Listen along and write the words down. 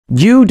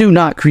You do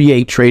not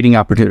create trading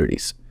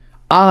opportunities.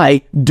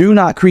 I do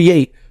not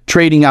create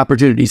trading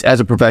opportunities as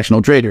a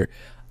professional trader.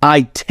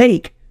 I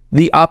take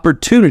the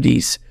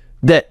opportunities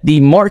that the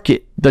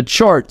market, the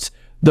charts,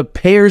 the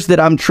pairs that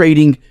I'm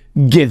trading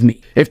give me.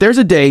 If there's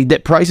a day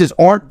that prices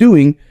aren't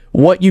doing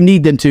what you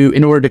need them to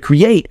in order to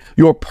create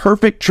your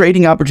perfect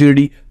trading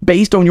opportunity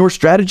based on your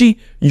strategy,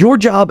 your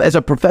job as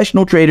a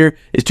professional trader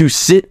is to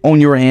sit on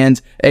your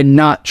hands and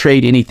not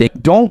trade anything.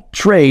 Don't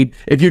trade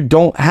if you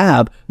don't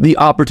have the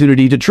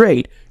opportunity to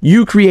trade.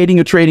 You creating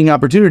a trading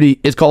opportunity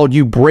is called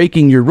you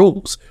breaking your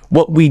rules.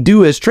 What we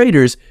do as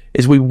traders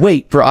is we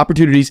wait for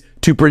opportunities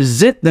to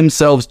present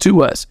themselves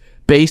to us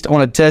based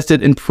on a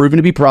tested and proven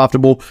to be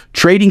profitable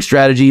trading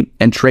strategy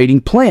and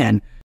trading plan